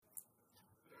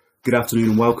Good afternoon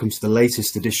and welcome to the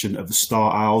latest edition of the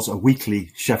Star Owls, a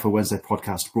weekly Sheffield Wednesday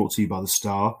podcast brought to you by the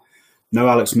Star. No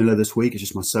Alex Miller this week, it's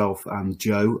just myself and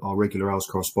Joe, our regular Owls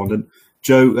correspondent.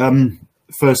 Joe,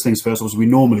 first things first, obviously we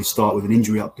normally start with an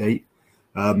injury update.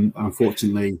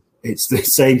 Unfortunately, it's the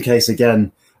same case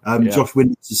again. Josh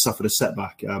Windass has suffered a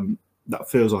setback. That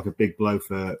feels like a big blow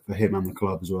for him and the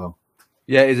club as well.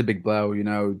 Yeah, it is a big blow.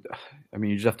 You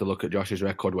just have to look at Josh's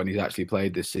record when he's actually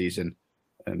played this season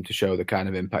to show the kind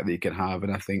of impact that he can have.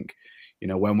 And I think,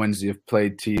 when Wednesday have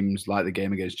played teams like the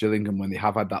game against Gillingham, when they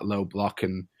have had that low block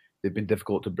and they've been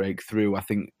difficult to break through, I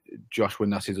think Josh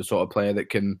Windass is the sort of player that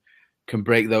can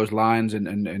break those lines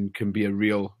and can be a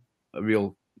real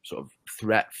sort of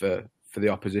threat for the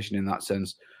opposition in that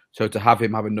sense. So to have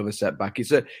him have another setback,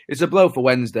 it's a blow for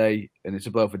Wednesday and it's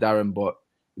a blow for Darren. But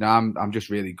I'm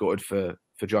just really gutted for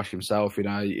Josh himself.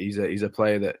 He's a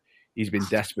player that he's been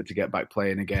desperate to get back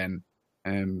playing again.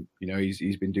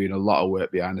 He's been doing a lot of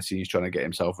work behind the scenes trying to get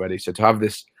himself ready. So to have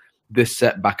this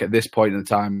setback at this point in the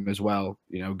time as well,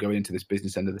 going into this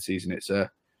business end of the season,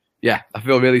 I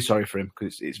feel really sorry for him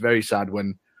because it's very sad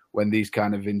when these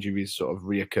kind of injuries sort of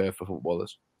reoccur for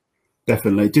footballers.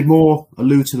 Definitely. Did Moore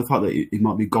allude to the fact that he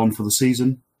might be gone for the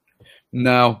season?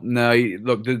 No.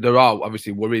 Look, there are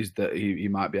obviously worries that he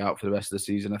might be out for the rest of the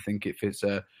season. I think if it's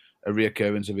a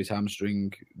reoccurrence of his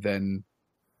hamstring, then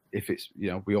if it's,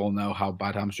 we all know how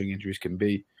bad hamstring injuries can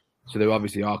be. So there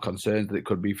obviously are concerns that it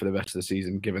could be for the rest of the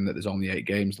season, given that there's only 8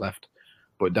 games left.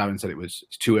 But Darren said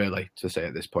it's too early to say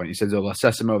at this point. He says they'll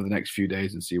assess him over the next few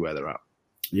days and see where they're at.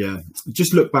 Yeah.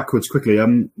 Just look backwards quickly.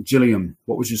 Gillingham,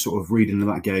 what was your sort of reading of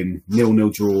that game?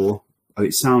 0-0 draw.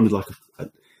 It sounded like,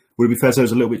 would it be fair to say it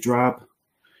was a little bit drab?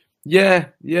 Yeah.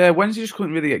 Wednesday just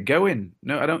couldn't really get going.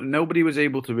 Nobody was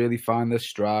able to really find their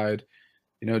stride.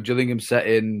 Gillingham set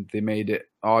in. They made it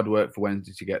hard work for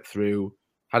Wednesday to get through.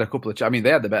 Had a couple of... they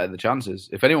had the better of the chances.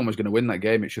 If anyone was going to win that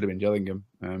game, it should have been Gillingham.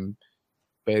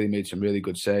 Bailey made some really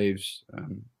good saves.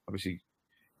 Obviously,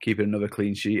 keeping another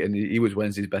clean sheet. And he was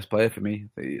Wednesday's best player for me.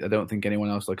 I don't think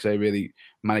anyone else, really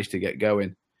managed to get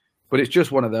going. But it's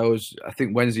just one of those. I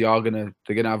think Wednesday they're going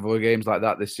to have other games like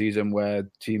that this season where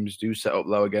teams do set up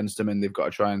low against them and they've got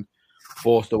to try and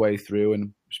force their way through.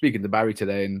 And speaking to Barry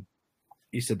today, and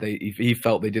he said he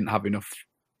felt they didn't have enough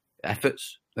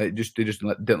efforts. They just didn't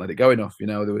let it go enough.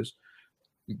 There was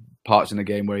parts in the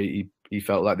game where he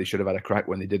felt like they should have had a crack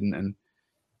when they didn't. And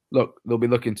look, they'll be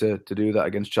looking to do that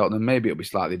against Cheltenham. Maybe it'll be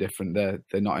slightly different. They're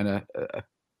not in a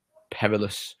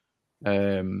perilous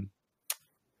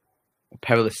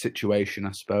situation,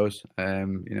 I suppose.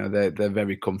 They're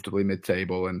very comfortably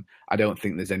mid-table, and I don't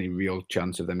think there's any real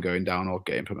chance of them going down or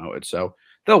getting promoted. So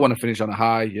they'll want to finish on a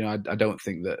high. I don't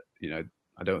think that.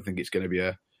 I don't think it's going to be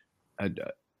a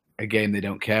game they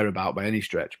don't care about by any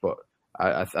stretch. But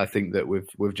I think that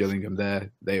with Gillingham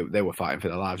there, they were fighting for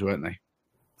their lives, weren't they?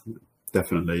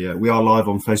 Definitely, yeah. We are live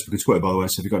on Facebook and Twitter, by the way.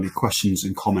 So if you've got any questions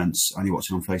and comments and you're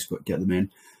watching on Facebook, get them in.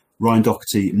 Ryan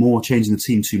Doherty, Moore changing the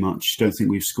team too much. Don't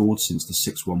think we've scored since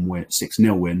the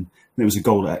 6-0 win. There was a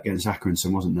goal against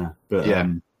Accrington, wasn't there? But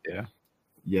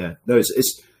yeah. No,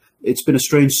 it's been a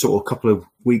strange sort of couple of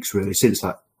weeks really since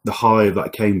the high of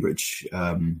that Cambridge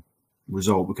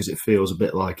result, because it feels a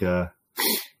bit like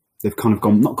they've kind of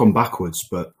not gone backwards,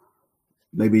 but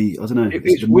maybe I don't know.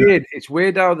 It's weird. It's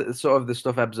weird how the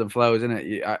stuff ebbs and flows, isn't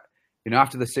it?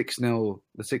 After the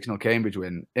 6-0 Cambridge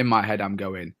win, in my head I'm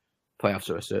going,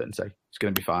 playoffs are a certainty. It's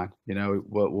going to be fine.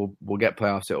 We'll get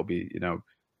playoffs. It'll be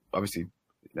obviously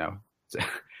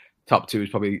top 2 is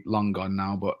probably long gone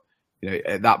now, but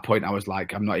at that point I was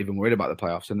like, I'm not even worried about the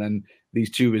playoffs. And then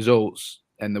these 2 results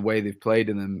and the way they've played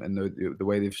in them and the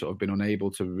way they've sort of been unable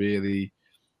to really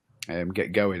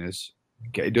get going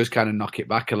it does kind of knock it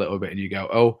back a little bit, and you go,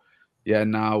 oh yeah,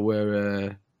 now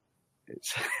we're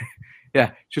it's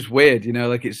it's just weird,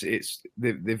 it's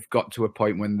they've got to a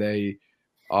point when they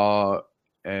are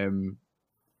the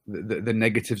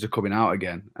negatives are coming out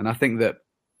again. And I think that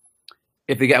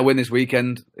if they get a win this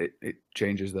weekend, it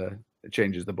changes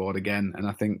the board again. And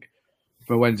I think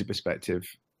from a Wednesday perspective,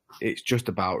 it's just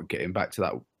about getting back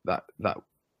to that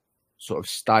sort of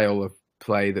style of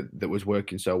play that was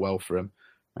working so well for him.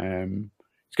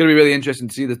 It's going to be really interesting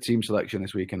to see the team selection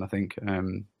this weekend. I think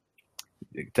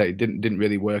it didn't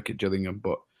really work at Gillingham,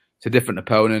 but it's a different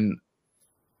opponent,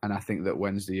 and I think that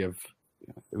Wednesday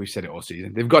we said it all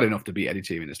season, they've got enough to beat any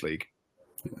team in this league.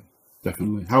 Yeah,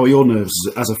 definitely. How are your nerves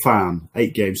as a fan?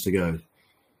 8 games to go.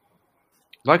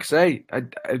 Like I say,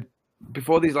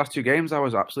 before these last 2 games, I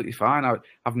was absolutely fine.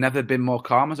 I've never been more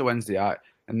calm as a Wednesday.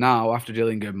 And now after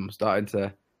Gillingham, I'm starting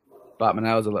to bat my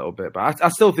nails a little bit. But I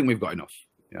still think we've got enough.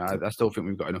 I still think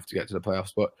we've got enough to get to the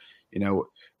playoffs. But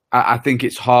I think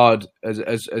it's hard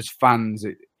as fans.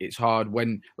 It's hard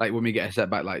when we get a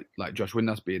setback like Josh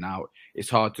Windass being out. It's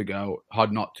hard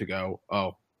not to go.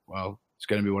 Oh well, it's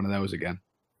going to be one of those again.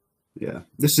 Yeah,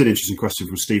 this is an interesting question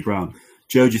from Steve Brown.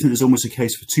 Joe, do you think there's almost a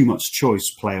case for too much choice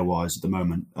player-wise at the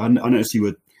moment? I noticed you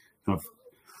were kind of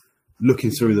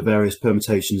looking through the various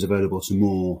permutations available to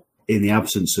Moore in the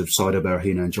absence of Saido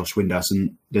Berahino and Josh Windass,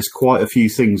 and there's quite a few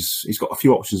things. He's got a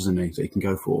few options, isn't he, that he can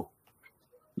go for?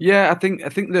 Yeah, I think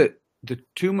that the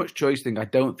too much choice thing, I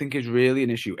don't think is really an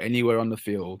issue anywhere on the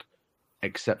field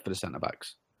except for the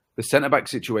centre-backs. The centre-back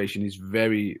situation is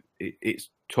it's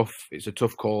tough. It's a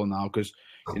tough call now because,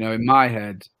 in my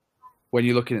head, when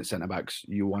you're looking at centre-backs,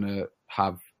 you want to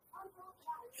have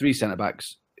 3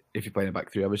 centre-backs, if you're playing a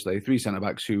back 3, obviously, 3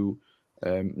 centre-backs who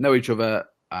know each other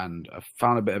and have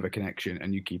found a bit of a connection,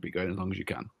 and you keep it going as long as you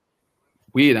can.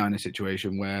 We're now in a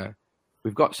situation where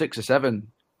we've got 6 or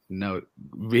 7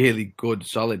 really good,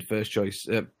 solid first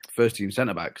team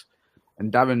centre backs,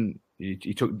 and Darren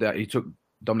he took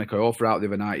Dominic Iorfa out the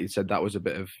other night. He said that was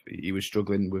he was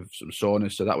struggling with some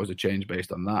soreness, so that was a change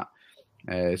based on that.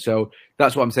 So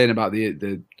that's what I'm saying about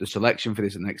the selection for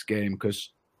this next game,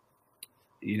 because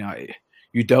you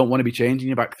don't want to be changing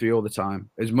your back 3 all the time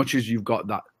as much as you've got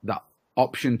that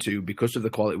option to, because of the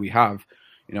quality we have.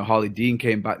 Harley Dean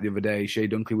came back the other day. Shea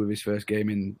Dunkley with his first game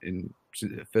in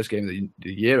first game of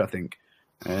the year, I think.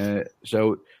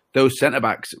 So those centre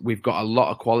backs, we've got a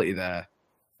lot of quality there,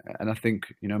 and I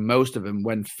think most of them,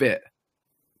 when fit,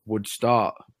 would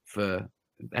start for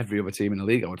every other team in the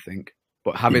league, I would think.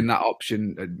 But having that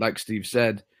option, like Steve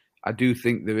said, I do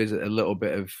think there is a little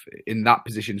bit of, in that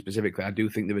position specifically, I do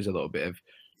think there is a little bit of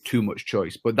too much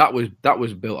choice. But that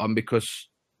was built on because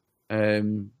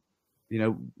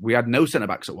we had no centre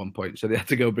backs at one point, so they had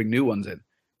to go bring new ones in.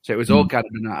 So it was all kind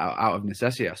of out of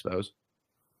necessity, I suppose.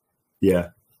 Yeah.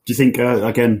 Do you think,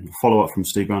 again, follow up from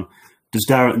Steve Brown, does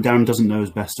Darren doesn't know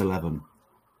his best 11?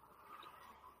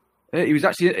 He was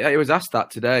asked that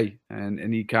today,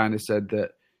 and he kind of said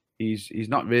that he's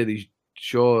not really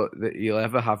sure that he'll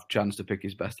ever have chance to pick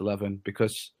his best 11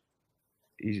 because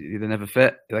they're never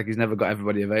fit. He's never got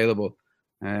everybody available.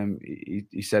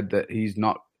 He said that he's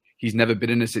never been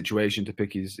in a situation to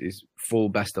pick his full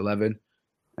best 11.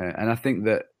 And I think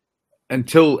that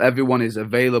until everyone is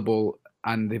available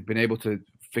and they've been able to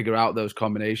figure out those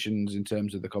combinations in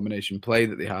terms of the combination play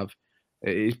that they have,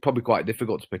 it's probably quite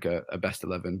difficult to pick a best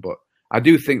 11. But I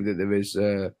do think that there is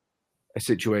a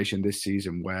situation this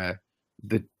season where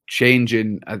the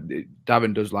changing,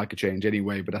 Darren does like a change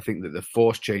anyway, but I think that the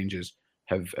forced changes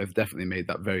have definitely made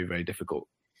that very, very difficult.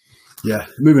 Yeah,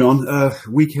 moving on.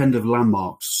 Weekend of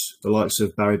landmarks, the likes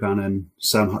of Barry Bannon,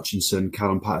 Sam Hutchinson,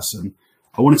 Callum Paterson.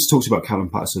 I wanted to talk to you about Callum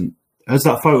Paterson. Has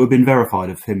that photo been verified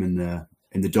of him in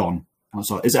the Don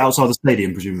outside? Is it outside the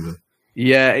stadium, presumably?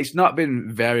 Yeah, it's not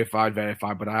been verified,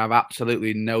 but I have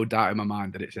absolutely no doubt in my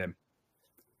mind that it's him.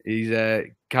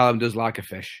 Callum does like a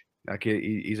fish. Like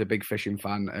he's a big fishing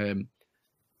fan,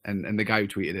 and the guy who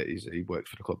tweeted it, he works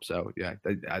for the club. So yeah,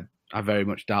 I very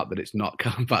much doubt that it's not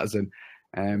Callum Paterson.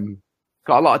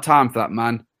 Got a lot of time for that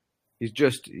man. He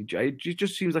just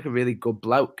seems like a really good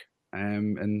bloke,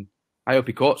 and I hope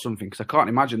he caught something because I can't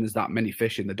imagine there's that many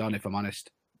fish in the Don, if I'm honest.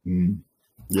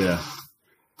 Yeah.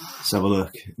 Let's have a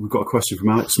look. We've got a question from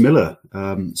Alex Miller.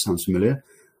 Sounds familiar.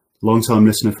 Long-time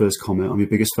listener, first comment. I'm your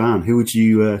biggest fan. Who would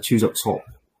you choose up top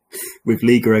with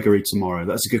Lee Gregory tomorrow?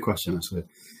 That's a good question, actually.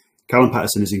 Callum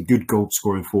Paterson is in good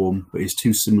goal-scoring form, but he's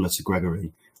too similar to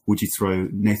Gregory. Would you throw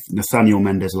Nathaniel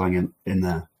Mendez-Lang in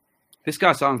there? This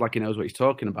guy sounds like he knows what he's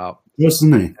talking about. Yes,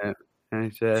 doesn't he?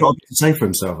 He's got a bit to say for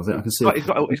himself, I think. I can see.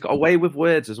 He's got a way with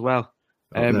words as well.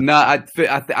 No,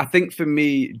 I think for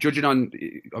me, judging on,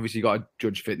 obviously you got to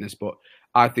judge fitness, but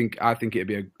I think it'd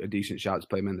be a decent shout to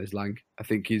play Mendez-Lang. I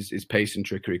think his pace and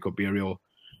trickery could be a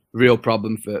real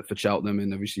problem for Cheltenham,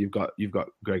 and obviously you've got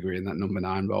Gregory in that number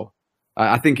 9 role.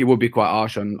 I think it would be quite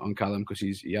harsh on Callum because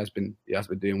he has been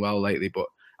doing well lately, but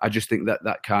I just think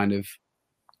that kind of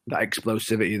that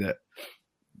explosivity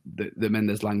that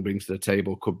Mendez-Lang brings to the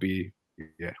table could be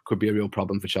a real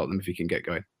problem for Cheltenham if he can get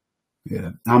going.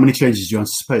 Yeah. How many changes do you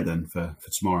anticipate then for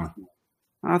tomorrow?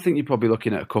 I think you're probably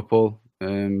looking at a couple.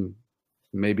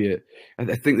 Maybe I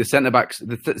think the centre backs.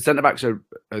 The centre backs are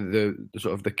the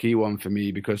sort of the key one for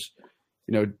me because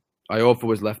Iorfa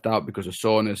was left out because of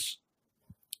soreness.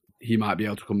 He might be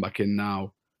able to come back in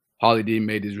now. Harley Dean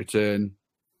made his return,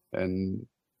 and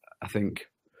I think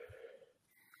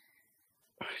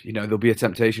there'll be a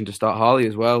temptation to start Harley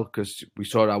as well because we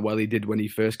saw how well he did when he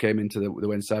first came into the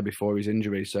Wednesday side before his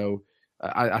injury. So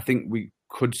I think we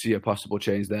could see a possible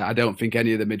change there. I don't think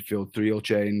any of the midfield 3 will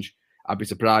change. I'd be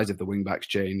surprised if the wing backs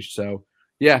changed. So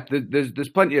yeah, there's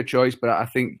plenty of choice, but I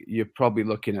think you're probably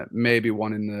looking at maybe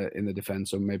one in the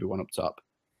defence or maybe one up top.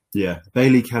 Yeah,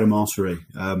 Bailey Kadamasari.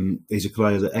 He's a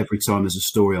player that every time there's a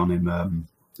story on him,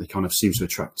 it kind of seems to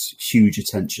attract huge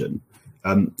attention.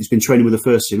 He's been training with the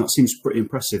first team. That seems pretty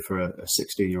impressive for a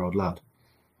 16-year-old lad.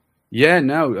 Yeah,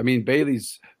 no, I mean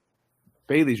Bailey's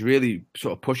really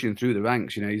sort of pushing through the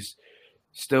ranks. You know, he's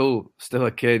still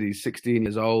a kid. He's 16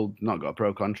 years old, not got a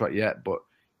pro contract yet, but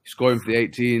he's scoring for the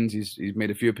 18s. He's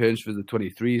made a few appearances for the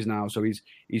 23s now, so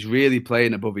he's really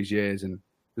playing above his years. And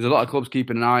there's a lot of clubs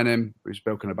keeping an eye on him. We've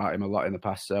spoken about him a lot in the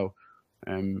past. So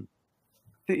I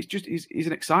think he's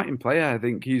an exciting player. I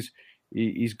think he's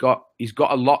got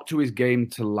a lot to his game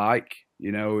to like.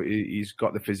 You know, he's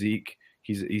got the physique.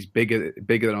 He's bigger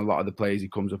than a lot of the players he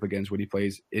comes up against when he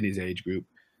plays in his age group.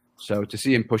 So to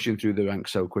see him pushing through the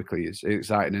ranks so quickly is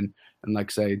exciting. And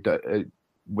like I say,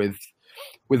 with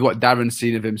what Darren's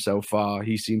seen of him so far,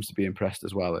 he seems to be impressed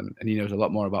as well. And he knows a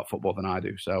lot more about football than I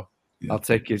do. So yeah. I'll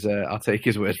take his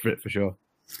word for it for sure.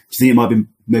 Do you think it might be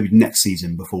maybe next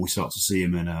season before we start to see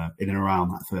him in and around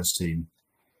that first team?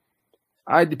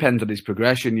 It depends on his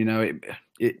progression. You know,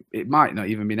 it might not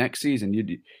even be next season.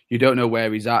 You don't know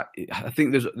where he's at. I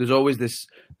think there's always this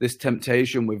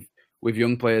temptation with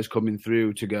young players coming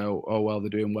through to go, oh well, they're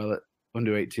doing well at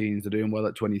under 18s, they're doing well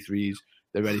at 23s,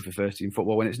 they're ready for first team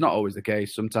football. When it's not always the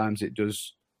case. Sometimes it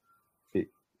does.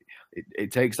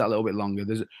 It takes that a little bit longer.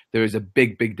 There is a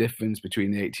big difference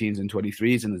between the 18s and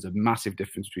 23s, and there's a massive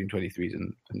difference between 23s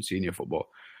and senior football.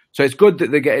 So it's good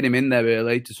that they're getting him in there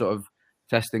early to sort of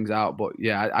test things out. But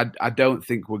yeah, I don't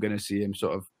think we're going to see him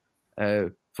sort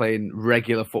of playing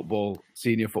regular football,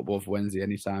 senior football for Wednesday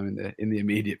anytime in the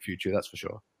immediate future. That's for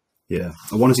sure. Yeah,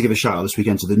 I wanted to give a shout out this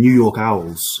weekend to the New York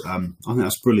Owls. I think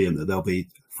that's brilliant that there'll be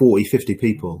 40, 50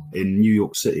 people in New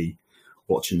York City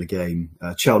watching the game.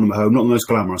 Cheltenham at home, not the most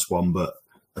glamorous one, but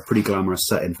a pretty glamorous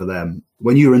setting for them.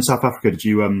 When you were in South Africa, were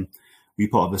you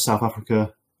part of the South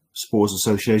Africa Sports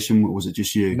Association, or was it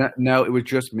just you? No, it was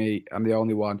just me. I'm the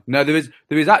only one. No, there is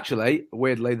actually,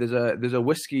 weirdly, there's a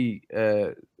whiskey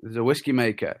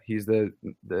maker. He's the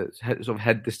sort of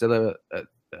head distiller at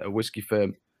a whiskey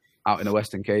firm out in the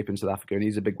Western Cape in South Africa, and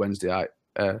he's a big Wednesdayite.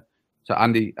 So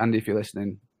Andy, if you're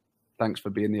listening, thanks for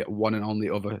being the one and only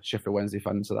other Sheffield Wednesday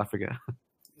fan in South Africa.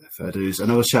 Fair dues.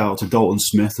 Another shout out to Dalton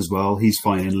Smith as well. He's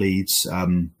fighting in Leeds,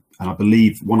 and I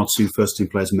believe one or two first team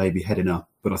players may be heading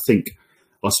up, but I think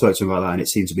I spoke to him about that, and it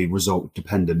seemed to be result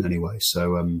dependent anyway.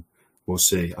 So we'll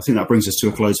see. I think that brings us to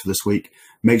a close for this week.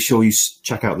 Make sure you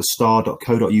check out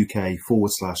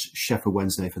thestar.co.uk/Sheffield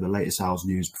Wednesday for the latest Owls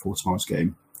news before tomorrow's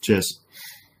game. Cheers.